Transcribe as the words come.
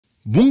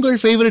உங்கள்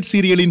favourite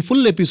சீரியலின்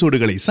full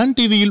எபிசோடுகளை Sun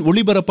டிவியில்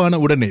ஒளிபரப்பான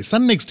உடனே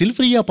சன் நெக்ஸ்டில்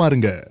ஃப்ரீயா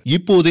பாருங்க.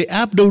 இப்போதே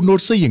ஆப்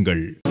டவுன்லோட்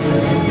செய்யுங்கள்.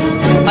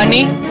 அண்ணி,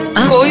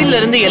 கோயில்ல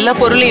இருந்து எல்லா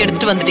பொருளையும்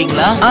எடுத்துட்டு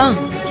வந்துட்டீங்களா?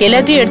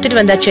 எல்லாத்தையும் எடுத்துட்டு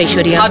வந்தாச்சு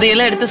ஐஸ்வர்யா.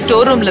 அதையெல்லாம் எடுத்து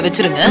ஸ்டோர் ரூம்ல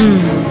வச்சிருங்க.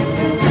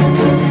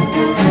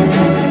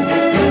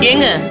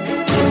 ஏங்க,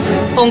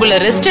 உங்களை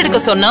ரெஸ்ட்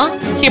எடுக்க சொன்னா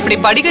இப்படி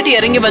படிக்கட்டி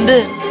இறங்கி வந்து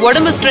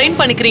உடம்பு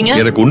ஸ்ட்ரெயின் பண்ணிக்கிறீங்க.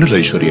 எனக்கு ஒண்ணு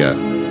இல்ல ஐஸ்வர்யா,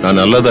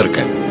 நான் நல்லா தான்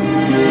இருக்கேன்.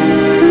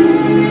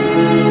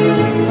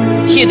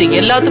 இது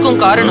எல்லாத்துக்கும்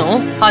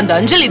காரணம் அந்த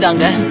அஞ்சலி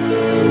தாங்க.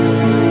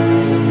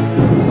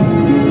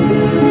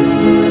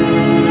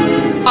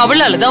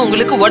 அவளாலதான்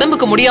உங்களுக்கு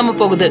உடம்புக்கு முடியாம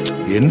போகுது.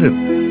 என்ன?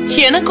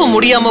 எனக்கும்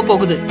முடியாம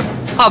போகுது.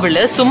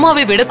 அவளை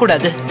சும்மாவே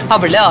விடக்கூடாது,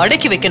 அவளை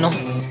அடக்கி வைக்கணும்.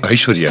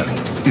 ஐஸ்வர்யா,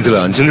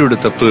 இதுல அஞ்சலியோட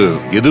தப்பு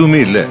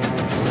எதுவுமே இல்ல.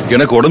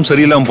 எனக்கு உடம்பு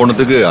சரியில்லாம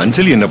போனதுக்கு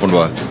அஞ்சலி என்ன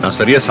பண்ணுவா? நான்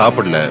சரியா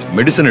சாப்பிடல,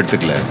 மெடிசன்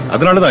எடுத்துக்கல,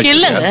 அதனாலதான்.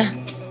 இல்லங்க,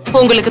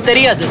 உங்களுக்கு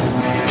தெரியாது.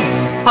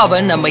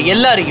 அவன் நம்ம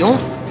எல்லாரையும்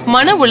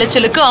மன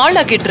உளைச்சலுக்கு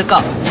ஆளாக்கிட்டு இருக்கா.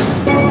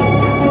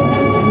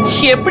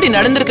 எப்படி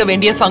நடந்திருக்க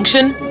வேண்டிய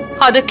ஃபங்க்ஷன்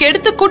அதை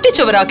கெடுத்து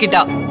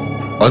குட்டிச்சவராக்கிட்டா.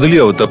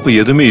 அதுலயும் அவ தப்பு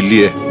எதுவுமே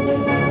இல்லையே.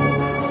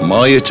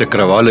 மாய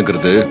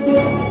சக்கரவாளுங்கிறது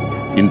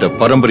இந்த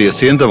பரம்பரையை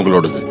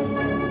சேர்ந்தவங்களோடது.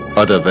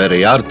 அத வேற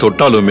யார்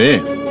தொட்டாலுமே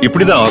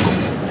இப்படிதான் ஆகும்.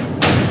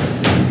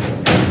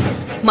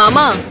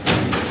 மாமா,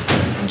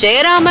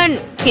 ஜெயராமன்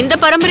இந்த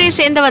பரம்பரையை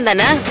சேர்ந்தவன்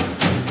தானே.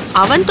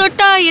 அவன்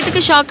தொட்டா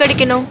எதுக்கு ஷாக்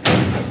அடிக்கணும்?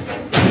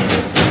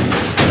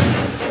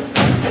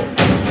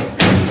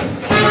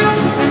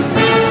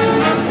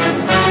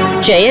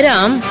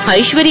 ஜெயராம்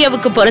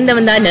ஐஸ்வர்யாவுக்கு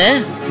பிறந்தவன் தானே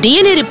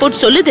டிஎன்ஏ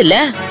ரிப்போர்ட் சொல்லுதுல்ல.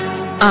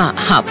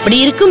 அப்படி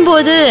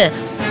இருக்கும்போது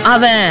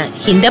அவன்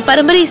இந்த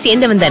பரம்பரையை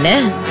சேர்ந்தவன் தானே.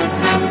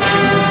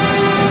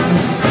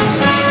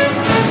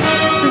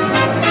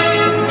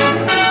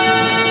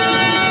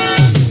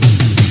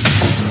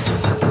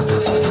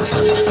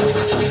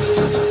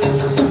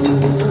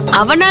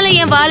 அவனால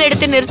என் வாள்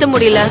எடுத்து நிறுத்த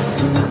முடியல.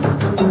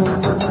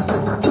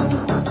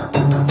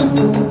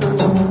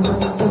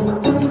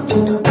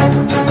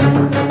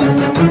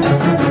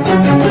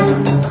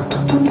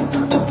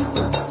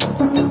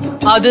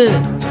 அது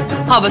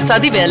அவ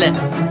சதி வேலை.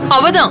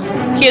 அவதான்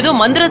ஏதோ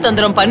மந்திர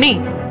தந்திரம் பண்ணி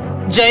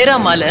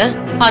ஜெயராமால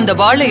அந்த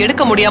வாளை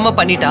எடுக்க முடியாம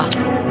பண்ணிட்டா.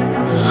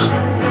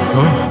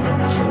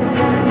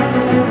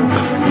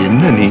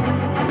 என்ன நீ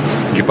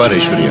இங்க பாரு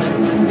ஐஸ்வர்யா,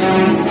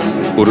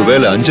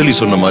 ஒருவேளை அஞ்சலி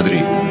சொன்ன மாதிரி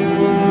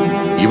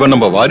இவன்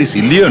நம்ம வாரிசு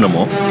இல்லையோ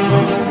என்னமோ.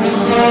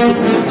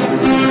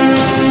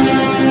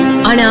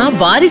 ஆனா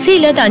வாரிசே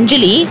இல்லாத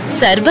அஞ்சலி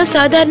சர்வ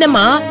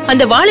சாதாரணமா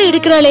அந்த வாளை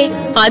எடுக்கிறாளே,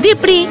 அது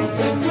எப்படி?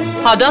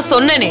 அதான்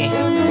சொன்னனே,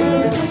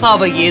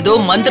 அவ ஏதோ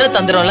மந்திர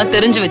தந்திரம் எல்லாம்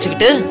தெரிஞ்சு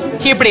வச்சுக்கிட்டு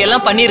இப்படி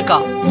எல்லாம் பண்ணிருக்கா.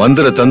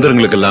 மந்திர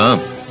தந்திரங்களுக்கெல்லாம்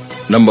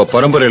நம்ம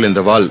பரம்பரையில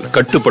இந்த வாள்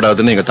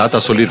கட்டுப்படாதுன்னு எங்க தாத்தா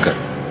சொல்லியிருக்காரு.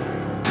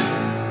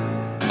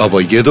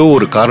 அவ ஏதோ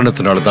ஒரு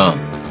காரணத்தினாலதான்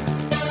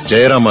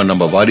ஜெயராமா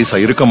நம்ம வாரிசா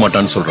இருக்க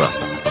மாட்டான்னு சொல்றா.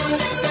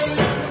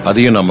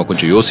 அதையும் நாம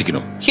கொஞ்சம்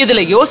யோசிக்கணும்.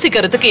 இதுல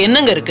யோசிக்கிறதுக்கு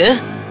என்னங்க இருக்கு?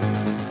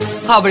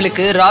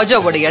 அவளுக்கு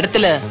ராஜாவோட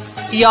இடத்துல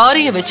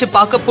யாரையும் வச்சு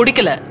பார்க்க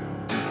பிடிக்கல,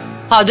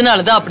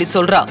 அதனாலதான் அப்படி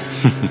சொல்றா.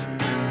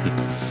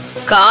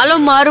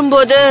 காலம்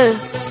மாறும்போது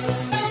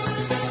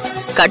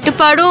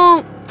கட்டுப்பாடும்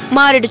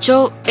மாறிடுச்சோ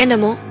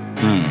என்னமோ.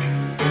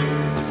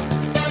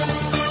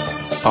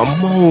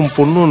 அம்மாவும்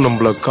பொண்ணும்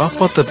நம்மள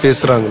காப்பாத்த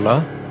பேசுறாங்களா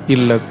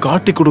இல்ல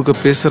காட்டி கொடுக்க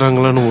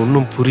பேசுறாங்களான்னு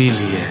ஒன்னும்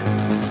புரியலையே.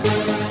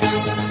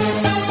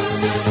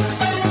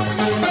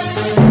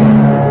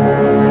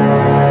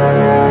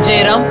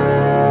 ஜெயராம்,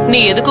 நீ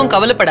எதுக்கும்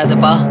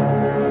கவலைப்படாதப்பா.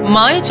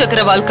 மாய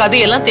சக்கரவால்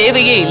கதையெல்லாம்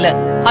தேவையே இல்ல.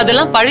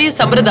 அதெல்லாம் பழைய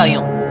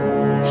சம்பிரதாயம்,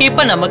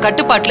 இப்ப நம்ம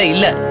கட்டுப்பாட்டுல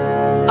இல்ல.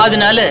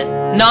 அதனால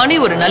நானே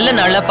ஒரு நல்ல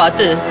நாளா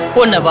பார்த்து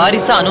உன்னை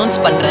வாரிசா அனௌன்ஸ்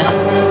பண்றேன்.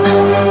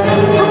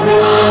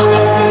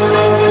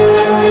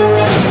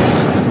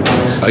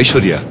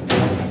 ஐஸ்வர்யா,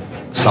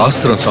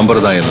 சாஸ்திரம்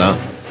சம்பிரதாயம் எல்லாம்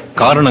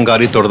காரணம்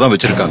காரியத்தோட தான்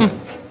வச்சிருக்காங்க.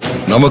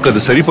 நமக்கு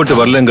அது சரிப்பட்டு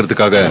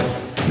வரலங்கிறதுக்காக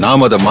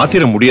நாம அதை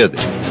மாத்திர முடியாது.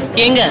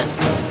 ஏங்க,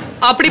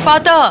 அப்படி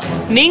பார்த்தா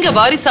நீங்க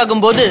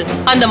வாரிசாகும் போது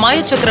அந்த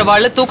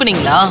மாயச்சக்கரவாள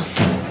தூக்குனீங்களா?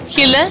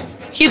 இல்ல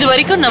இது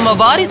வரைக்கும் நம்ம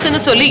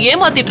வாரிசுன்னு சொல்லி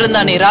ஏமாத்திட்டு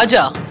இருந்தானே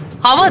ராஜா,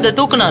 அவன் அதை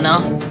தூக்குனானா?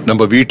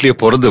 நம்ம வீட்லயே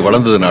பிறந்து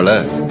வளர்ந்ததுனால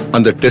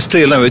அந்த டெஸ்ட்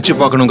எல்லாம் வச்சு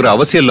பார்க்கணுங்கிற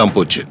அவசியம் எல்லாம்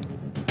போச்சு.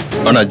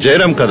 ஆனா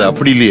ஜெயராம் கதை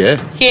அப்படி இல்லையே.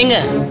 ஏங்க,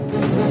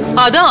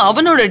 அதான்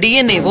அவனோட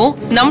டிஎன்ஏவும்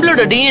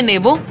நம்மளோட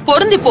டிஎன்ஏவும்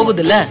பொருந்தி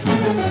போகுதுல்ல.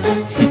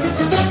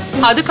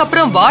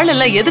 அதுக்கப்புறம்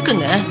வாழெல்லாம்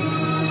எதுக்குங்க?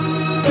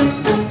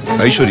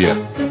 ஐஸ்வர்யா,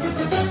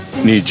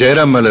 நீ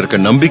ஜெயராம் மேல இருக்க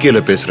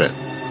நம்பிக்கையில பேசுற.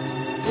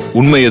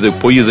 உண்மை எது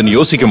பொய் எதுன்னு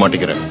யோசிக்க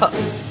மாட்டேங்கிற.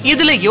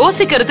 இதுல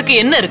யோசிக்கிறதுக்கு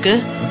என்ன இருக்கு?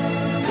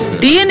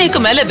 டிஎன்ஏக்கு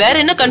மேல வேற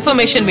என்ன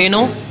கன்ஃபர்மேஷன்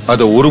வேணும்?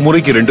 அத ஒரு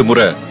முறைக்கு 2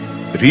 முறை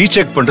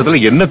ரீசெக் பண்றதுல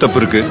என்ன தப்பு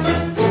இருக்கு?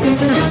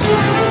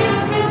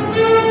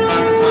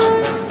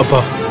 அப்பா,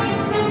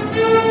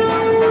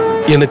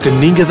 எனக்கு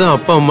நீங்க தான்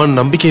அப்பா அம்மா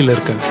நம்பிக்கையில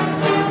இருக்க.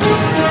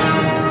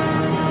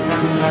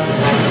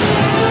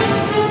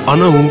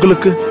 ஆனா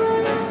உங்களுக்கு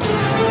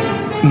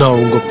நான்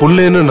உங்க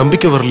புள்ளைன்னு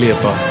நம்பிக்கை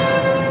வரலையப்பா.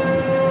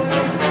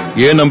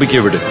 ஏன்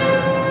நம்பிக்கை விடு.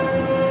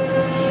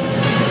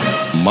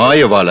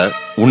 மாயவால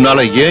உன்னால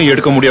ஏன்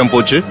எடுக்க முடியாம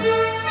போச்சு?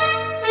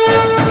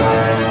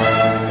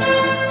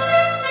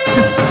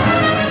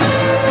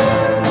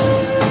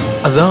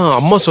 அதான்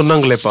அம்மா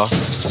சொன்னாங்களேப்பா,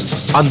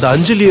 அந்த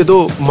அஞ்சலி ஏதோ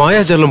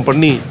மாயாஜாலம்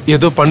பண்ணி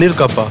ஏதோ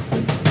பண்ணிருக்காப்பா.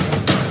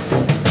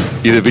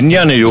 இது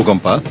விஞ்ஞான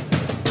யோகம்பா.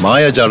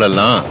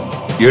 மாயாஜாலெல்லாம்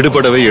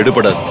எடுபடவே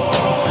எடுபடாது.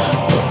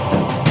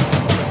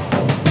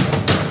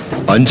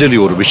 அஞ்சலி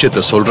ஒரு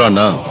விஷயத்த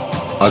சொல்றான்னா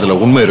அதுல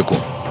உண்மை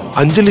இருக்கும்.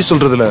 அஞ்சலி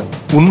சொல்றதுல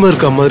உண்மை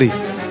இருக்க மாதிரி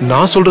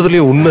நான்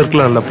சொல்றதுலயும் உண்மை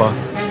இருக்கலாம்லப்பா.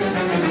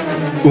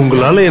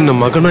 உங்களால என்ன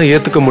மகனா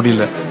ஏத்துக்க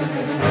முடியல,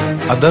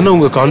 அதானே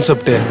உங்க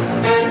கான்செப்டே.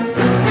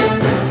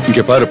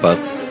 இங்க பாருப்பா,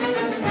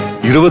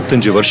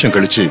 25 வருஷம்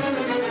கழிச்சு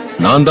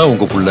நான் தான்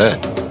உங்க புள்ள,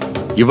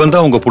 இவன்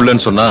தான் உங்க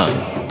புள்ளன்னு சொன்னா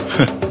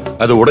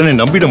அதை உடனே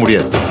நம்பிட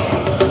முடியாது.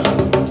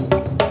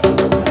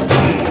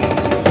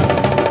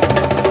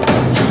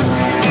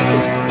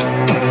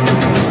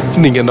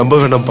 நீங்க நம்ப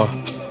வேணாம்ப்பா.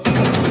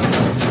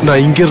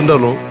 நான் இங்க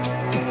இருந்தாலும்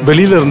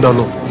வெளியில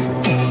இருந்தாலும்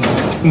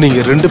நீங்க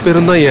 2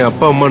 பேரும் தான் என்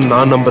அப்பா அம்மான்னு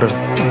நான் நம்புறேன்.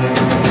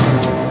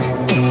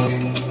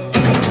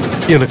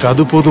 எனக்கு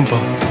அது போதும்பா.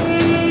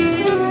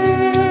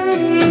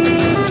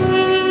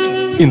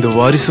 இந்த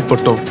வாரிசு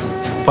பட்டம்,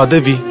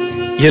 பதவி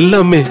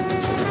எல்லாமே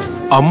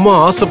அம்மா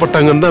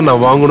ஆசைப்பட்டாங்கன்னு தான்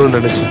நான் வாங்கணும்னு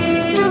நினைச்சேன்.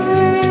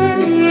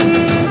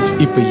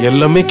 இப்ப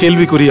எல்லாமே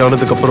கேள்விக்குறி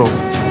ஆனதுக்கு அப்புறம்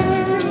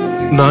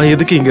நான்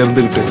எதுக்கு இங்க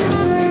இருந்துகிட்டு?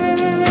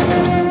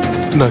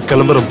 நான்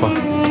கிளம்புறேன்ப்பா.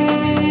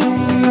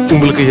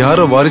 உங்களுக்கு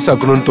யார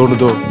வாரிசாக்கணும்னு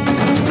தோணுதோ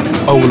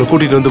அவங்கள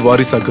கூட்டிட்டு வந்து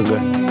வாரிசாக்குங்க.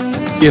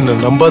 என்ன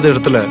நம்பாத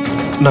இடத்துல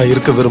நான்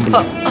இருக்க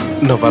விரும்பல.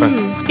 நான் வரேன்.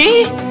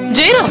 ஏய்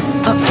ஜெயராம்,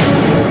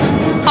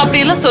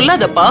 அப்படி எல்லாம்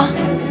சொல்லாதப்பா.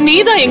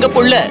 நீதான் எங்க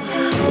புள்ள,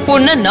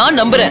 உன்னை நான்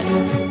நம்புறேன்.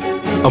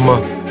 அம்மா,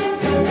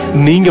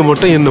 நீங்க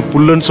மட்டும் என்ன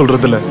புள்ளன்னு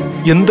சொல்றதுல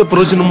எந்த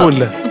பிரயோஜனமும்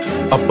இல்ல.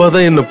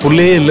 அப்பாதான் என்ன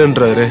புள்ளையே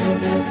இல்லன்றாரு.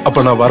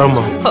 அப்ப நான்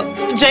வரேம்மா.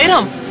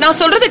 ஜெயராம், நான்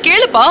சொல்றத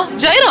கேளுப்பா.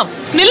 ஜெயராம்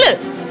நில்லு.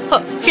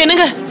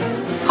 என்னங்க,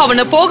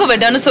 அவனை போக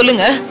வேண்டான்னு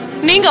சொல்லுங்க.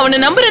 நீங்க அவனை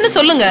நம்புறேன்னு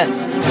சொல்லுங்க.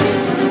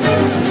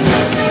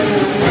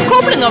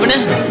 கூப்பிடுங்க அவனை.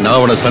 நான்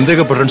அவனை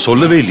சந்தேகப்படுறேன்னு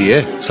சொல்லவே இல்லையே.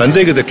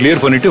 சந்தேகத்தை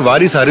கிளியர் பண்ணிட்டு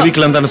வாரிசு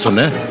அறிவிக்கலாம் தானே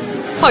சொன்னேன்.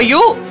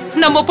 ஐயோ,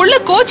 நம்ம புள்ள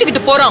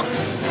கோச்சிக்கிட்டு போறான்.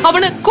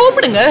 அவனை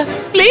கூப்பிடுங்க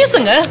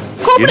ப்ளீஸ்ங்க.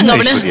 கூப்பிடுங்க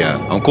அவனை.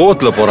 அவன்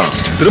கோவத்துல போறான்,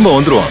 திரும்ப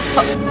வந்துருவான்.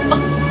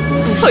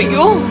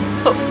 ஐயோ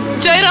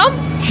ஜெயராம்,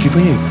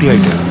 இவன் எப்படி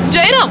ஆயிட்டான்?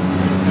 ஜெயராம்,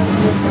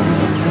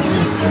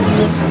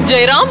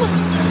 ஜெயராம்,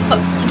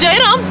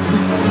 ஜெயராம்,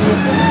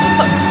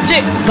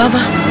 வா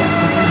வா.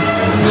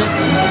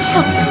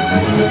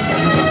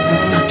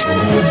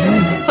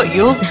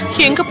 ஐயோ,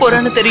 எங்க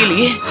போறான்னு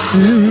தெரியலையே.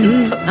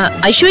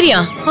 ஐஸ்வர்யா,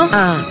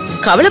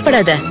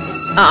 கவலைப்படாத.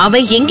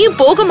 அவன் எங்கேயும்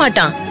போக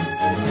மாட்டான்.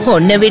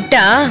 உன்னை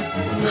விட்டா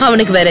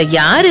அவனுக்கு வேற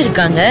யாரு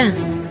இருக்காங்க?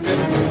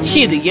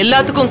 இது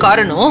எல்லாத்துக்கும்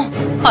காரணம்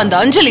அந்த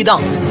அஞ்சலி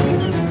தான்.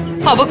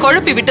 அவ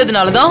குழப்பி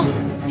விட்டதுனாலதான்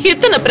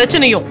இத்தனை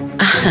பிரச்சனையும்.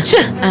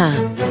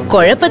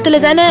 குழப்பத்துல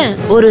தானே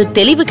ஒரு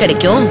தெளிவு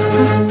கிடைக்கும்.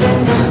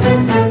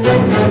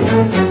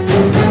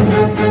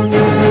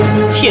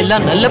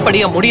 எல்லாம்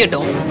நல்லபடியா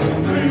முடியட்டும்.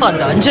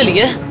 அந்த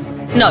அஞ்சலிய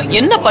நான்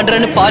என்ன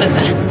பண்றேன்னு பாருங்க.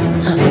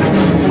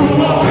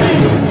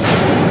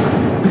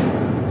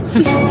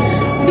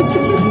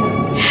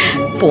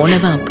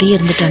 போனவன் அப்படியே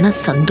இருந்துட்டானா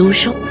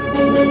சந்தோஷம்.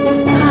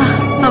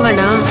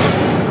 அவனா?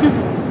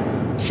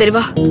 சரி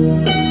வா.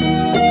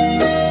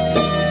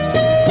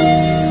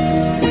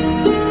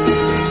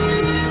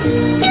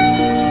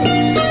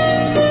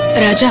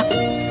 ராஜா,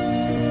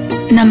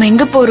 நம்ம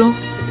எங்க போறோம்?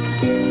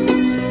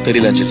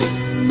 தெரியல அஞ்சலி.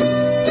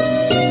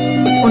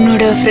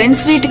 உன்னோட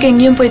ஃப்ரெண்ட்ஸ் வீட்டுக்கு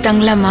எங்கேயும் போய்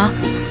தங்கலாமா?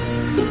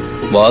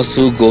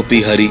 வாசு, கோபி,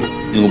 ஹரி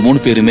இவங்க 3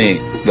 பேருமே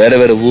வேற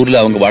வேற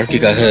ஊர்ல அவங்க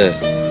வாழ்க்கைக்காக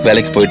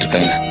வேலைக்கு போயிட்டு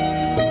இருக்காங்க.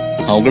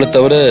 அவங்கள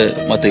தவிர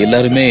மத்த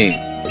எல்லாருமே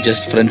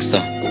ஜஸ்ட் ஃப்ரெண்ட்ஸ்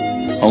தான்.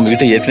 அவங்க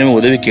கிட்ட ஏற்கனவே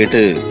உதவி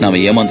கேட்டு நாம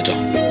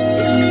ஏமாந்துட்டோம்.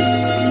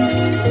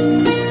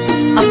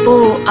 அப்போ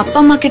அப்பா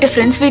அம்மா கிட்ட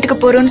ஃப்ரெண்ட்ஸ் வீட்டுக்கு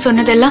போறோம்னு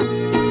சொன்னதெல்லாம்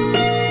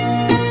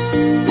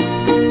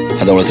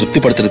அதை அவங்களை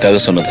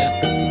திருப்திப்படுத்துறதுக்காக சொன்னது.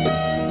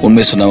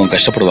 உண்மை சொன்னா அவங்க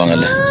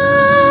கஷ்டப்படுவாங்கல்ல.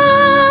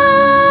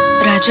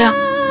 ராஜா,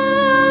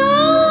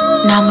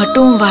 நான்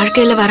மட்டும் உன்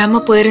வாழ்க்கையில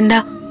வராம போயிருந்தா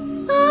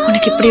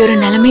உனக்கு இப்படி ஒரு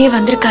நிலைமையே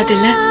வந்திருக்காது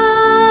இல்ல?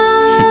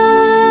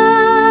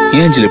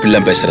 ஏன் அஞ்சலி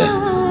இப்படிலாம் பேசுற?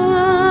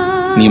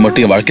 நீ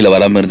மட்டும் என் வாழ்க்கையில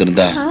வராம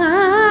இருந்திருந்தா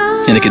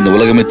எனக்கு இந்த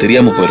உலகமே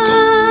தெரியாம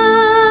போயிருக்கும்.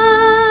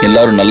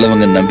 எல்லாரும்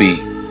நல்லவங்க நம்பி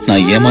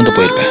நான் ஏமாந்து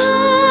போயிருப்பேன்.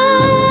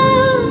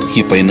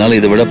 இப்ப என்னால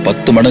இதை விட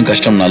 10 மடங்கு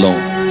கஷ்டம்னாலும்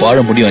வாழ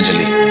முடியும்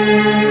அஞ்சலி.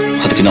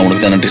 அதுக்கு நான்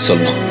உனக்கு தான் நன்றி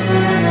சொல்லணும்.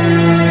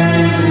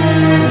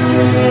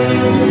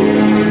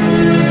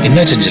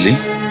 என்னாச்சு அஞ்சலி?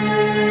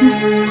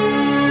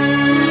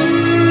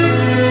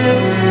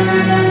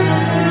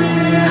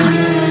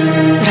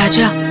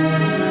 ராஜா,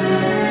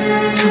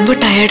 ரொம்ப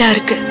டயர்டா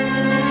இருக்கு.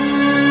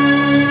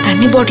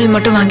 தண்ணி பாட்டில்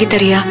மட்டும் வாங்கி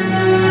தரியா?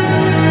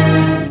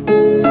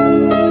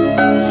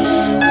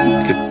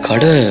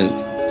 கடை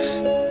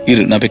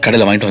இரு, நான் போய்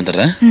கடையில வாங்கிட்டு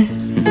வந்துடுறேன்.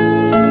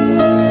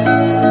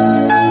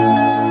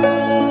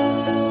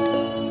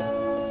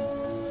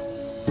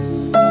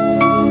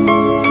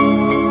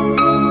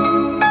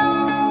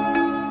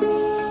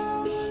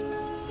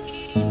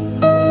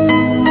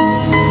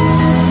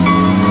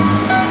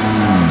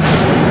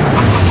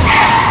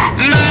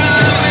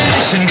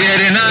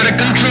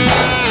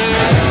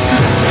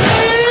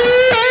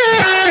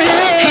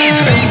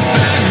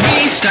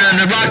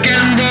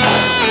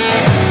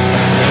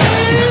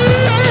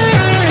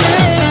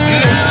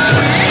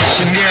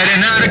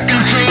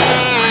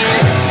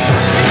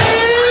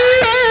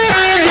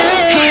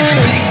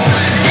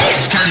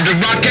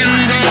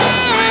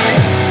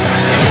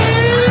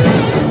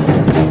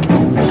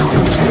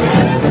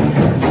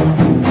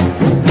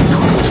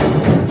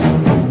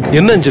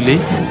 என்ன அஞ்சலி,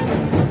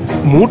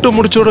 மூட்டை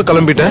முடிச்சோட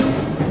கிளம்பிட்ட?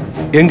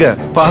 எங்க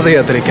பாத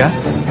யாத்திரைக்கா?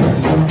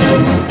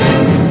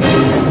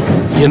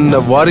 என்ன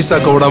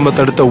வாரிசாக்க விடாம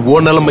தடுத்த ஓ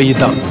நிலைமை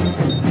தான்.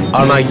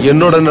 ஆனா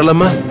என்னோட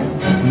நிலைமை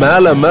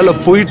மேல மேல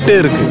போயிட்டே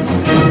இருக்கு.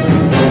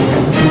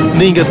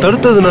 நீங்க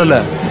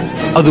தடுத்ததுனால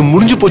அது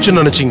முடிஞ்சு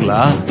போச்சுன்னு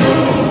நினைச்சீங்களா?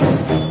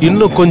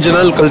 இன்னும் கொஞ்ச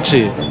நாள்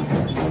கழிச்சு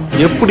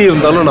எப்படி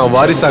இருந்தாலும் நான்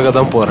வாரிசாக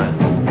தான் போறேன்.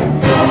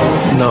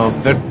 நான்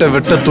வெட்ட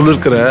வெட்ட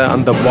துளிர்க்கிற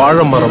அந்த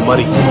வாழை மரம்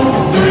மாதிரி.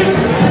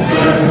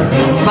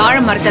 வாழை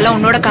மரத்தெல்லாம்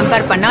உன்னோட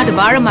கம்பேர் பண்ணா அது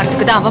வாழை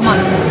மரத்துக்கு தான்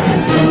அவமானம்.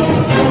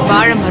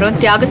 வாழை மரம்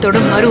தியாகத்தோட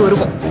மறு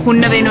உருவம்.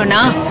 உன்ன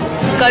வேணும்னா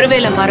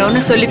கருவேல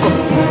மரம்னு சொல்லிக்கும்.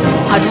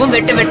 அதுவும்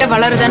வெட்ட வெட்ட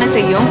வளரதானே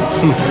செய்யும்.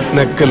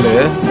 நக்கலு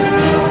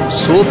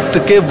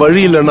சோத்துக்கே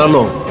வழி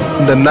இல்லைனாலும்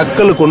இந்த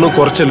நக்கலுக்கு ஒன்னும்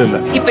குறைச்சல் இல்ல.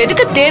 இப்ப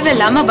எதுக்கு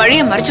தேவையில்லாம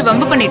வழியை மறைச்சு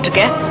வம்பு பண்ணிட்டு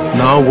இருக்க?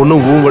 நான்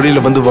ஒன்னும் உன்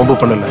வழியில வந்து வம்பு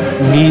பண்ணல.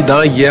 நீ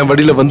தான் என்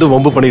வழியில வந்து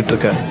வம்பு பண்ணிட்டு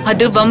இருக்க.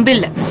 அது வம்பு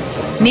இல்ல,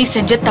 நீ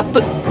செஞ்ச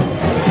தப்பு.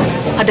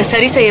 அதை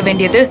சரி செய்ய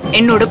வேண்டியது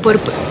என்னோட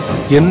பொறுப்பு.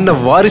 என்ன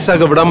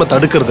வாரிசாக விடாம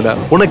தடுக்கிறதுல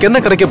உனக்கு என்ன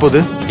கிடைக்க போகுது?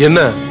 என்ன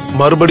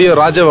மறுபடியும்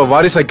ராஜாவை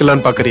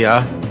வாரிசாக்கலான்னு பாக்குறியா?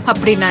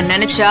 அப்படி நான்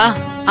நினைச்சா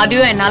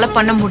அதையும் என்னால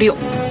பண்ண முடியும்.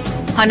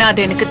 ஆனா அது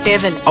எனக்கு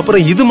தேவையில்லை.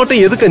 அப்புறம் இது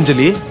மட்டும் எதுக்கு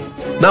அஞ்சலி?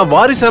 நான்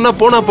வாரிசானா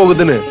போனா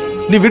போகுதுன்னு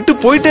நீ விட்டு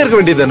போயிட்டே இருக்க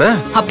வேண்டியதானே?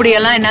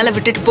 அப்படியெல்லாம் என்னால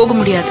விட்டுட்டு போக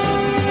முடியாது.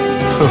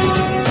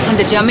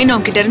 அந்த ஜமீன்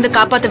உன்கிட்ட இருந்து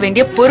காப்பாத்த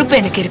வேண்டிய பொறுப்பு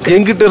எனக்கு இருக்கு.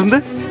 என்கிட்ட இருந்து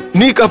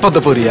நீ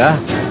காப்பாத்த போறியா?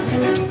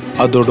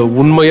 அதோட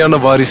உண்மையான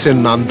வாரிசு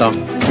நான் தான்.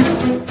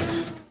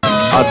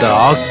 அத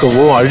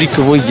ஆக்கவும்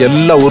அழிக்கவும்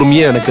எல்லா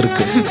உரிமையும் எனக்கு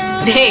இருக்கு.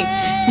 டேய்,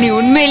 நீ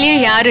உண்மையிலேயே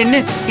யாருன்னு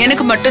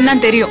எனக்கு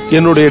மட்டும்தான் தெரியும்.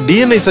 என்னுடைய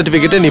டிஎன்ஏ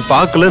சர்டிபிகேட்டை நீ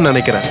பார்க்கலன்னு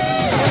நினைக்கிறேன்.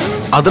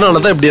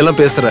 அதனாலதான் இப்படி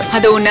எல்லாம் பேசுற.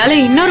 அத உன்னால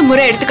இன்னொரு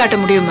முறை எடுத்து காட்ட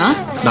முடியுமா?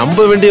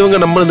 நம்ப வேண்டியவங்க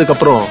நம்பினதுக்கு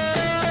அப்புறம்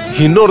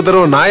இன்னொரு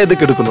தடவை நான்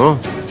எதுக்கு எடுக்கணும்?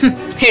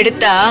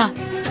 எடுத்தா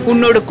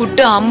உன்னோட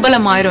குட்டு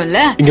அம்பலம் ஆயிரும்ல.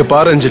 இங்க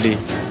பாரு அஞ்சலி,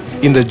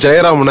 இந்த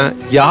ஜெயராமனை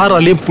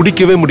யாராலையும்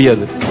பிடிக்கவே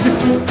முடியாது.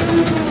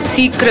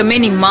 சீக்கிரமே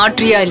நீ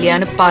மாற்றியா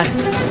இல்லையான்னு பாரு.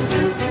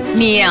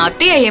 நீ என்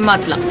அத்தைய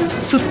ஏமாத்தலாம்,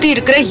 சுத்தி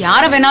இருக்கிற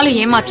யார வேணாலும்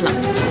ஏமாத்தலாம்.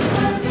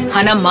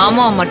 ஆனா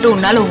மாமாவை மட்டும்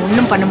உன்னால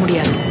ஒண்ணும் பண்ண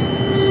முடியாது.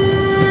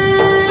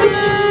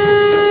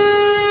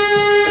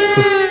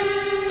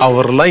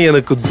 அவரெல்லாம்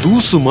எனக்கு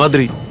தூசு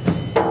மாதிரி.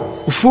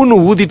 உஃப்னு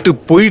ஊதிட்டு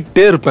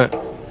போயிட்டே இருப்பேன்.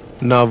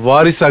 நான்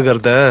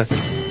வாரிசாகிறத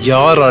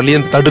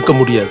யாராலையும் தடுக்க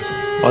முடியாது.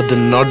 அது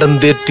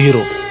நடந்தே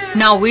தீரும்.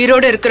 நான்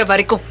உயிரோட இருக்கிற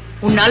வரைக்கும்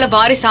உன்னால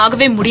வாரிசு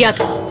ஆகவே முடியாது.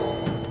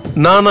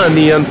 நானா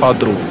நீயான்னு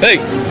பாத்துருவோம்.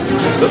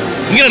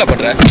 இங்க என்ன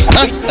பண்ற?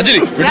 அஞ்சலி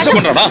விட்டு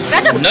பண்றானா?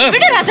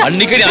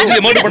 அன்னைக்கு நீ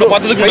அஞ்சலி மர்டர் பண்ண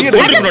பார்த்ததுக்கு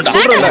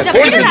கொன்னுடா.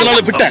 போலீஸ் இதனால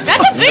விட்ட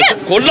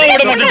கொல்ல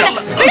விட மாட்டேடா.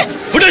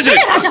 விடு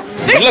அஞ்சலி.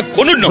 இல்ல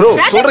கொன்னுடணும். bro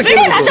சொல்ற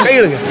கேளுங்க.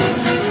 கையெடுங்க.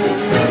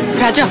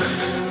 ராஜா,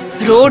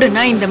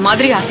 ரோடுனா இந்த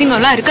மாதிரி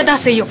அசிங்கம்லாம் இருக்கதா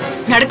செய்யும்.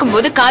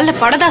 நடக்கும்போது கால்ல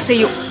படதா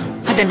செய்யும்.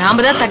 அத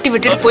நாம தான் தட்டி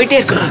விட்டுட்டு போயிட்டே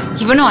இருக்கணும்.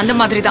 இவனும் அந்த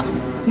மாதிரி தான்.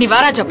 நீ வா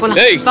ராஜா, போலாம்.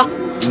 வா.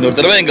 இன்னொரு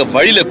தடவை எங்க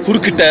வழியில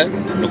குறுக்கிட்ட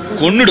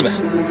கொன்னுடுவேன்.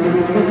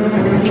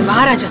 நீ வா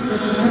ராஜா.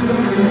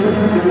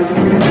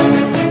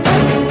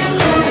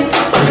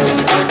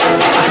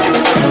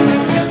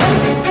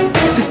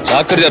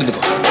 ஜாக்கிரதையா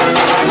இருந்துக்கோ.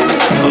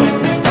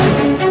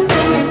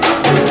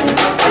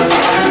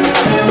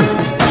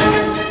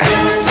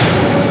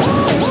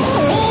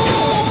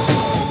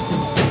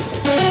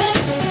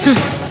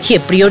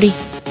 எப்படியோடி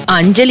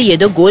அஞ்சலி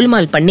ஏதோ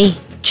கோல்மால் பண்ணி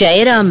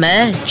ஜெயராம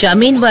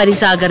ஜமீன்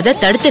வாரிசு ஆகிறத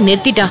தடுத்து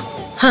நிறுத்திட்டா.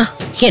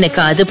 எனக்கு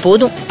அது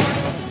போதும்.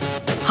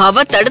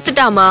 அவ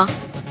தடுத்துட்டாமா.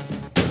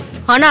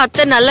 ஆனா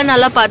அத்தை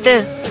நல்லா பார்த்து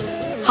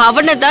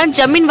அவனை தான்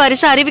ஜமீன்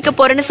வாரிசு அறிவிக்க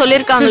போறேன்னு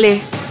சொல்லிருக்காங்களே.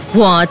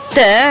 உன்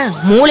அத்தை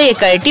மூளையை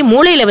கழட்டி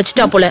மூளையில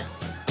வச்சுட்டா போல.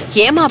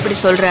 ஏமா அப்படி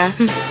சொல்ற?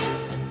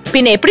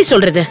 பின்ன எப்படி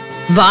சொல்றது?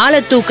 வாழை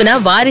தூக்குனா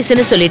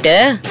வாரிசுன்னு சொல்லிட்டு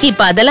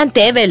இப்ப அதெல்லாம்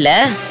தேவையில்ல,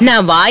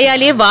 நான்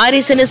வாயாலேயே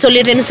வாரிசுன்னு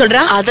சொல்லிடுறேன்னு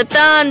சொல்றா.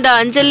 அதத்தான் அந்த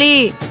அஞ்சலி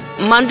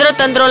மந்திர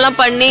தந்திரம் எல்லாம்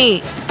பண்ணி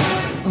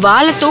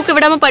வாழை தூக்க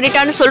விடாம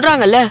பண்ணிட்டான்னு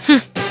சொல்றாங்கல்ல.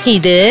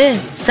 இது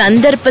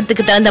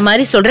சந்தர்ப்பத்துக்கு தகுந்த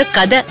மாதிரி சொல்ற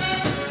கதை.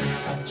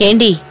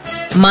 ஏண்டி,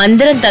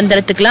 மந்திரம்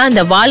தந்திரத்துக்குலாம்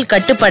அந்த வாள்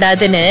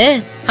கட்டுப்படாதுன்னு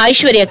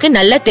ஐஸ்வர்யாக்கு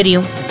நல்லா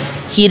தெரியும்.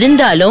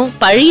 இருந்தாலும்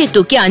பழிய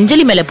தூக்கி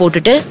அஞ்சலி மேல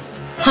போட்டுட்டு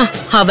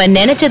அவன்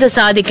நினைச்சதை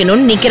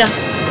சாதிக்கணும்னு நிக்கிறான்.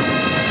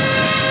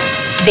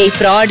 டேய்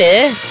ஃப்ராடு,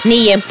 நீ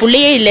என்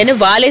புள்ளையே இல்லன்னு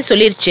வாளே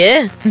சொல்லிருச்சு.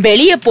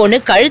 வெளிய போன்னு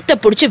கழுத்தை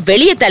புடிச்சு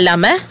வெளியே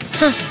தள்ளாம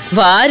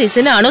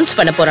வாரிசுன்னு அனௌன்ஸ்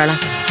பண்ண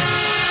போறாளாம்.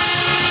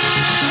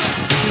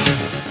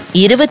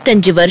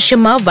 25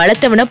 வருஷமா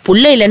வளர்த்தவன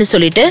புள்ள இல்லன்னு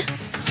சொல்லிட்டு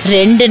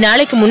 2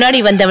 நாளைக்கு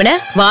முன்னாடி வந்தவன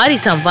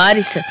வாரிசாம்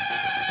வாரிசு.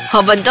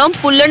 அவன் தான்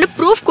புள்ளன்னு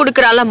ப்ரூஃப்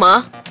கொடுக்கறாளமா.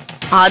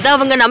 அத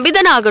அவங்க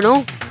நம்பிதானே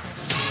ஆகணும்.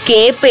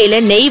 கேப்பையில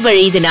நெய்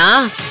வழியுதுன்னா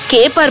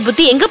கேப்பார்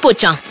புத்தி எங்க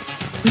போச்சான்?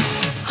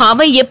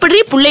 அவன் எப்படி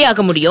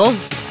புள்ளையாக முடியும்?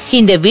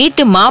 இந்த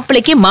வீட்டு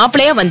மாப்பிளைக்கு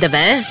மாப்பிளையா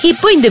வந்தவன்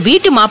இப்போ இந்த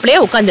வீட்டு மாப்பிளையா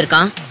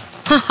உட்கார்ந்திருக்கான்.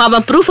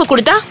 அவன் ப்ரூஃப்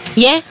கொடுத்தா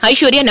ஏன்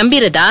ஐஸ்வர்யா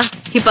நம்பிறதா?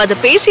 இப்ப அத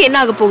பேசி என்ன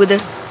ஆக போகுது?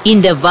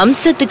 இந்த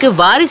வம்சத்துக்கு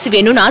வாரிசு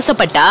வேணும்னு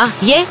ஆசைப்பட்டா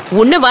ஏன்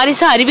உன்ன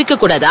வாரிசா அறிவிக்க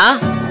கூடாதா?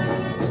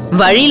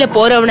 வழியில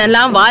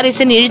போறவனெல்லாம்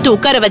வாரிசுன்னு இழுத்து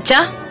உட்கார வச்சா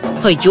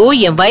ஐயோ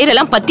என்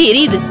வயிறெல்லாம் பத்தி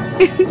எரியுது.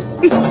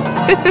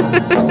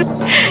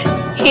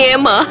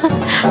 ஏமா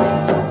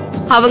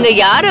அவங்க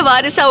யார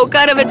வாரிசா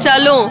உட்கார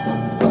வச்சாலும்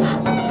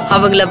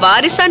அவங்கள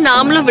வாரிசா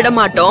நாமளும் விட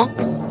மாட்டோம்,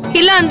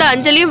 இல்ல அந்த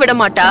அஞ்சலியும் விட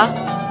மாட்டா.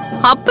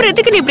 அப்புறம்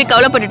எதுக்கு நீ இப்படி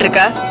கவலைப்பட்டு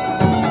இருக்க?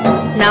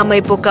 நாம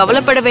இப்போ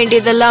கவலைப்பட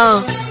வேண்டியதெல்லாம்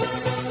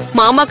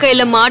மாமா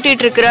கையில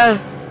மாட்டிட்டு இருக்கிற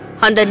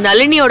அந்த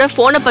நளினியோட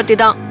போனை பத்தி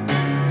தான்.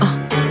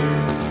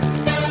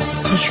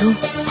 ஐயோ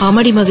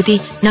ஆமாடி மகதி,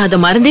 நான் அதை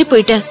மறந்தே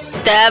போயிட்டேன்.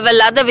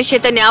 தேவையில்லாத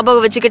விஷயத்த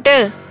ஞாபகம் வச்சுக்கிட்டு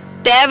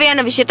தேவையான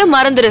விஷயத்த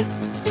மறந்துரு.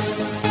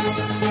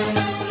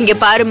 இங்க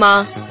பாருமா,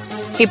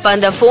 இப்ப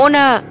அந்த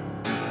போனை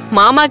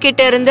மாமா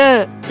கிட்ட இருந்து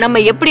நம்ம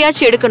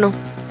எப்படியாச்சும் எடுக்கணும்.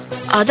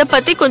 அத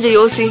பத்தி கொஞ்சம்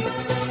யோசி.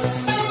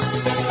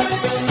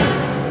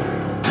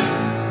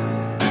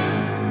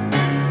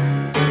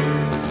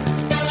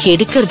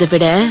 எடுக்கிறத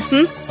விட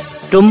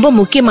ரொம்ப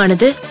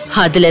முக்கியமானது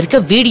அதுல இருக்க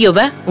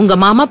வீடியோவை உங்க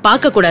மாமா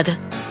பார்க்க கூடாது.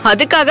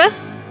 அதுக்காக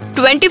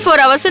 24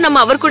 hours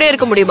நம்ம அவர் கூட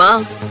இருக்க முடியுமா?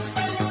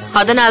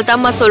 அதனால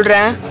தான்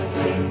சொல்றேன்,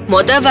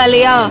 முத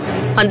வேலையா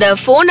அந்த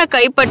போனை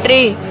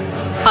கைப்பற்றி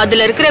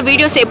அதுல இருக்கிற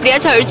வீடியோஸ்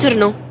எப்படியாச்சும்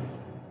அழிச்சிடணும்.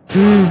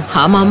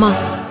 ஆமா.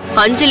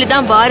 அஞ்சலி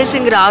தான்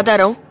வாரிசுங்கிற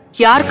ஆதாரம்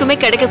யாருக்குமே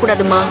கிடைக்க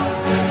கூடாதுமா.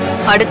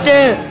 அடுத்து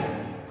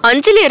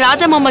அஞ்சலி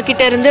ராஜா மாமா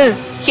கிட்ட இருந்து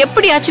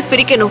எப்படியாச்சும்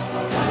பிரிக்கணும்.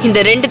 இந்த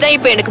 2 தான்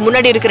இப்ப எனக்கு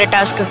முன்னாடி இருக்கிற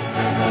டாஸ்க்.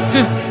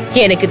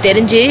 எனக்கு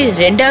தெரிஞ்சு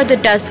 2வது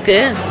டாஸ்க்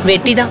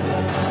வெட்டிதான்.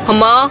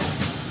 அம்மா,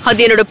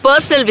 அது என்னோட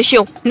பர்சனல்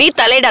விஷயம், நீ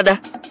தலையிடாத.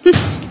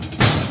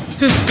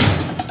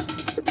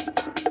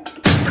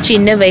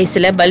 சின்ன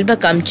வயசுல பல்ப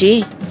காமிச்சு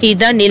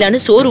இதான் நிலான்னு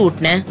சோறு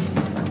ஊட்டினேன்.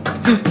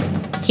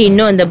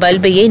 இன்னும் அந்த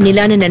பல்பையே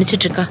நிலான்னு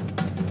நினைச்சிட்டு இருக்கா.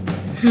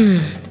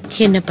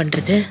 என்ன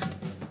பண்றது?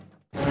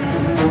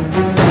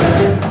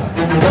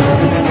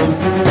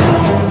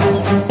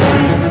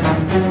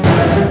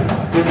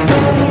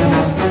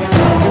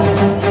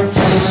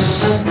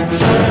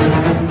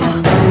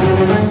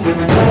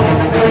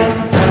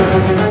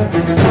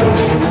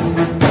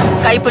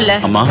 கைப்புள்ள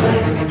அம்மா,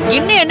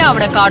 இன்னும் என்ன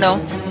அவனை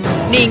காணோம்?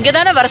 நீ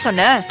இங்கதானே வர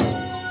சொன்ன?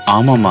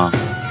 ஆமாம்மா,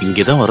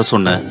 இங்கதான் வர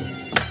சொன்ன.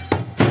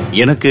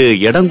 எனக்கு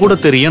இடம் கூட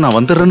தெரியும், நான்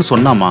வந்துடுறேன்னு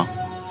சொன்னாமா.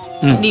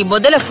 நீ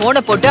முதல்ல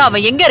போனை போட்டு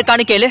அவன் எங்க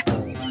இருக்கான்னு கேளு.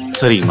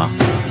 சரிங்கம்மா.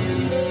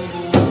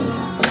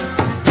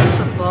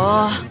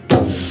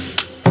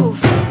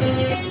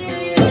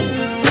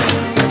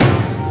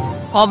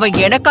 அவன்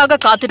எனக்காக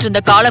காத்துட்டு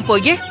இருந்த காலம்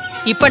போய்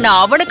இப்ப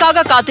நான்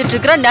அவனுக்காக காத்துட்டு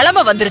இருக்கிற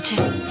நிலைமை வந்துருச்சு.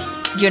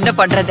 என்ன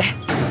பண்றது?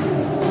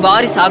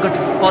 வாரிசு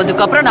ஆகட்டும்,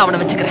 அதுக்கப்புறம் நான் அவனை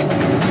வச்சுக்கிறேன்.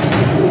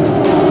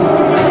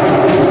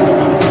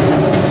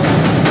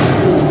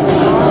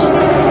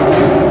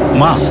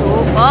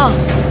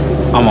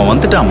 அவன்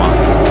வந்துட்டாமா.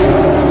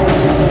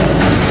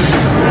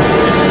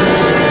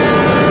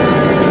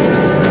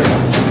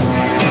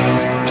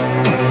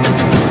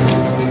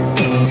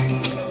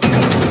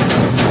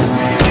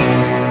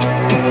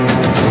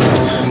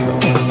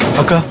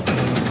 அக்கா,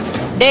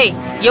 டேய்,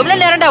 எவ்வளவு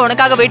நேரம்டா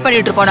உனக்காக வெயிட்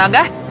பண்ணிட்டு இருப்போம் நாங்க?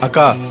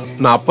 அக்கா,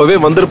 நான் அப்பவே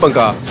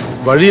வந்திருப்பேன்க்கா.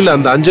 வழியில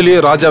அந்த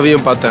அஞ்சலியும்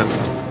ராஜாவையும் பார்த்தேன்.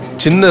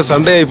 சின்ன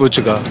சண்டையாயி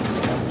போச்சுக்கா.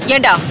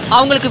 ஏண்டா,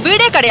 அவங்களுக்கு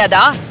வீடே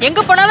கிடையாதா?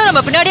 எங்க போனாலும்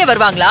நம்ம பின்னாடியே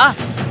வருவாங்களா?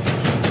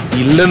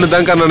 இல்லன்னு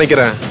தான்க்கா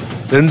நினைக்கிறேன்.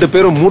 2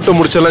 பேரும் மூட்டை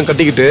முடிச்செல்லாம்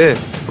கட்டிக்கிட்டு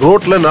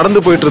ரோட்ல நடந்து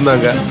போயிட்டு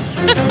இருந்தாங்க.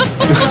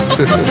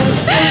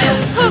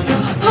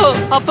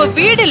 அப்ப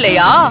வீடு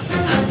இல்லையா?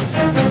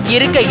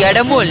 இருக்க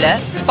இடமும் இல்ல,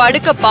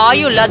 படுக்க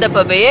பாயும்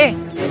இல்லாதப்பவே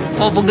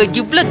அவங்க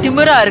இவ்ளோ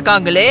திமிரா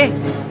இருக்காங்களே.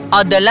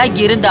 அதெல்லாம்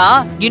இருந்தா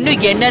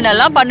இன்னும்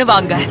என்னென்னலாம்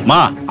பண்ணுவாங்க.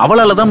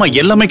 அவளாலதான்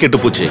எல்லாமே கெட்டு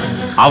போச்சு.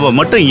 அவ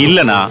மட்டும்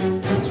இல்லனா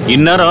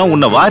இந்நேரம்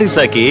உன்னை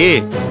வாரிசாக்கி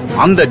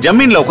அந்த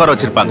ஜமீன்ல உட்கார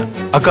வச்சிருப்பாங்க.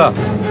 அக்கா,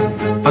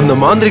 அந்த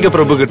மாந்திரிக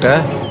பிரபு கிட்ட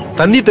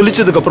தண்ணி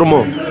தெளிச்சதுக்கு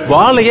அப்புறமும்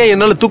வாழையா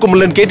என்னால தூக்க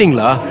முடியலன்னு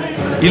கேட்டீங்களா?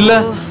 இல்ல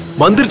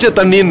மந்திரிச்ச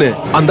தண்ணின்னு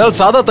அந்த ஆள்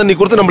சாதா தண்ணி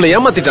கொடுத்து நம்மள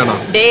ஏமாத்திட்டானா?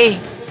 டேய்,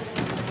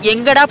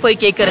 எங்கடா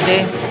போய் கேக்குறது?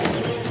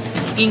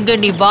 இங்க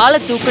நீ வாழை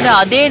தூக்குன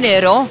அதே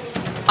நேரம்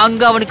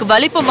அங்க அவனுக்கு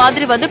வலிப்பு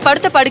மாதிரி வந்து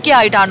படுத்த படுக்கே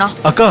ஆயிட்டானா?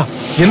 அக்கா,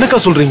 என்னக்கா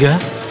சொல்றீங்க?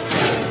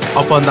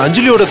 அப்ப அந்த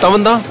அஞ்சலியோட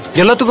தவம் தான்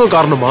எல்லாத்துக்கும்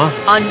காரணமா?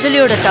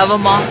 அஞ்சலியோட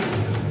தவமா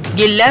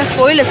இல்ல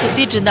கோயில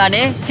சுத்திட்டு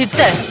இருந்தானே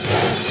சித்தர்,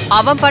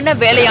 அவன் பண்ண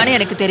வேலையானு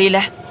எனக்கு தெரியல.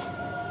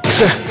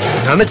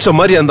 நினைச்ச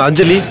மாதிரி அந்த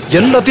அஞ்சலி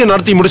எல்லாத்தையும்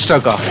நடத்தி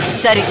முடிச்சிட்டாக்கா.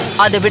 சரி,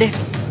 அதை விடு.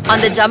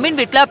 அந்த ஜமீன்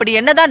வீட்ல அப்படி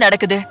என்னதான்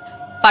நடக்குது?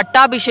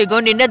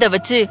 பட்டாபிஷேகம் நின்னதை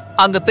வச்சு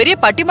அங்க பெரிய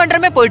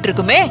பட்டிமன்றமே போயிட்டு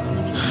இருக்குமே.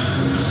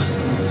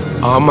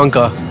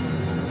 ஆமாங்கா,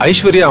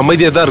 ஐஸ்வர்யா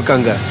அமைதியா தான்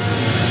இருக்காங்க.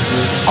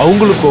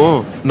 அவங்களுக்கும்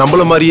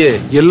நம்மள மாதிரியே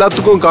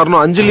எல்லாத்துக்கும்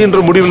காரணம்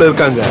அஞ்சலின்ற முடிவுல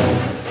இருக்காங்க.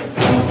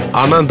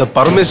 ஆனா அந்த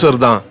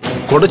பரமேஸ்வர் தான்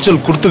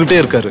கொடைச்சல் கொடுத்துக்கிட்டே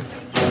இருக்காரு.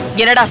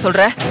 என்னடா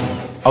சொல்ற?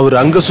 அவர்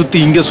அங்க சுத்தி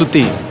இங்க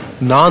சுத்தி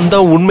நான்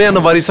தான் உண்மையான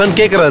வாரிசான்னு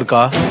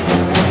கேக்குறாருக்கா.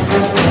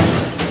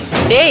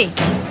 டேய்,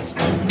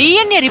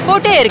 டிஎன்ஏ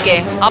ரிப்போர்ட்டே இருக்கே,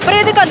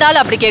 அப்புறம் எதுக்கு அந்த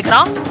ஆள் அப்படி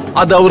கேக்குறான்?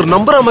 அது அவர்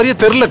நம்புற மாதிரியே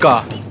தெரியலக்கா.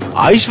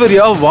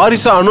 ஐஸ்வர்யா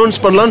வாரிசா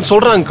அனௌன்ஸ் பண்ணலான்னு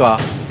சொல்றாங்கக்கா.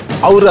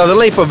 அவரு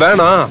அதெல்லாம் இப்ப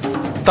வேணாம்,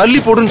 தள்ளி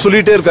போடுன்னு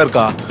சொல்லிட்டே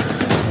இருக்காருக்கா.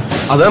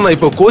 அதான் நான்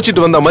இப்ப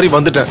கோச்சிட்டு வந்த மாதிரி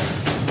வந்துட்டேன்.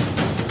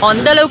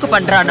 அந்த அளவுக்கு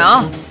பண்றானா?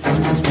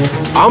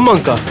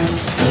 ஆமாங்கா,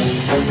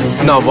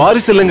 நான்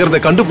வாரிசு இல்லைங்கிறத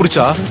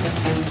கண்டுபிடிச்சா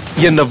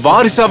என்ன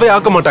வாரிசாவே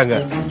ஆக்க மாட்டாங்க.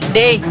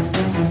 டேய்,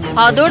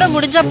 அதோட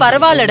முடிஞ்சா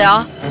பரவாயில்லடா.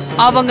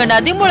 அவங்க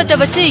நதி மூலத்தை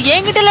வச்சு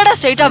என்கிட்ட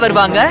ஸ்ட்ரைட்டா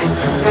வருவாங்க.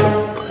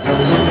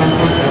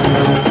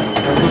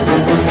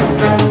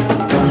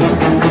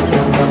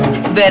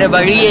 வேற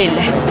வழியே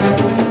இல்ல,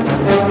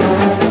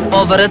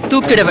 அவரை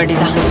தூக்கிட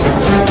வேண்டியதான்.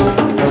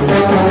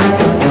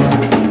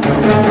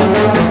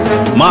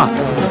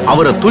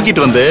 அவரை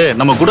தூக்கிட்டு வந்து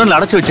நம்ம குடன்ல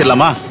அடைச்சு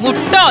வச்சிடலாமா?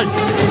 முட்டாள்,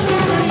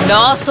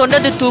 நான்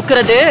சொன்னது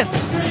தூக்குறது,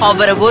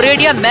 அவரை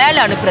ஒரேடியா மேல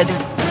அனுப்புறது.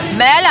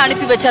 மேல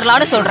அனுப்பி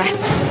வச்சிடலான்னு சொல்றேன்.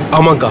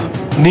 ஆமாக்கா,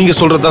 நீங்க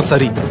சொல்றதுதான்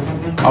சரி.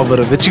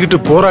 அவரை வச்சுக்கிட்டு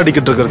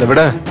போராடிக்கிட்டு இருக்கிறத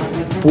விட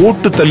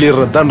போட்டு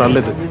தள்ளிடுறது தான்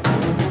நல்லது.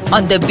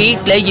 அந்த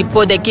வீட்ல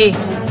இப்போதைக்கு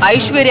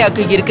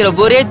ஐஸ்வர்யாக்கு இருக்கிற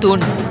ஒரே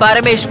தூண்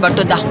பரமேஷ்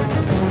மட்டும்தான்.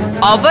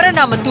 அவரை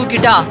நாம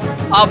தூக்கிட்டா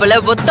அவளை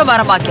ஒத்த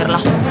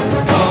மரமாக்கிடலாம்.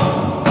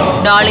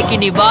 நாளைக்கு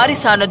நீ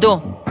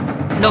வாரிசானதும்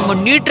நம்ம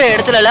நீட்டுற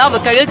இடத்துல அவ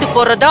கையெழுத்து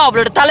போடுறதா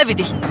அவளோட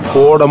தலைவிதி.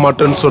 போட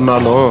மாட்டேன்னு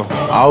சொன்னாலும்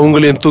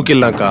அவங்களையும்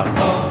தூக்கிடலாம்க்கா.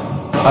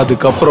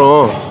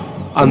 அதுக்கப்புறம்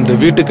அந்த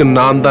வீட்டுக்கு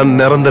நான் தான்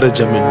நிரந்தர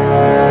ஜமீன்.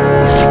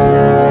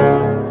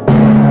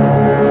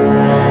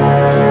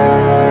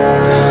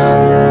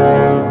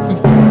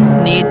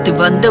 நேத்து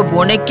வந்த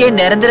உனக்கே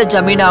நிரந்தர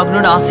ஜமீன்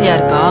ஆகணும்னு ஆசையா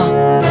இருக்கா?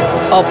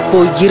 அப்போ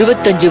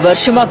 25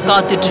 வருஷமா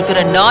காத்துட்டு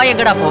இருக்கிற நான்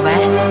எங்கடா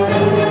போவேன்?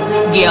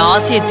 என்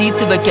ஆசையை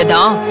தீர்த்து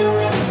வைக்கதான்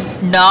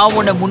நான்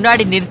உன்னை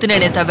முன்னாடி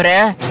நிறுத்தினேனே தவிர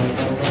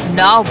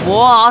நான் ஓ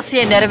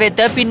ஆசையை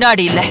நிறைவேற்ற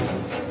பின்னாடி இல்ல.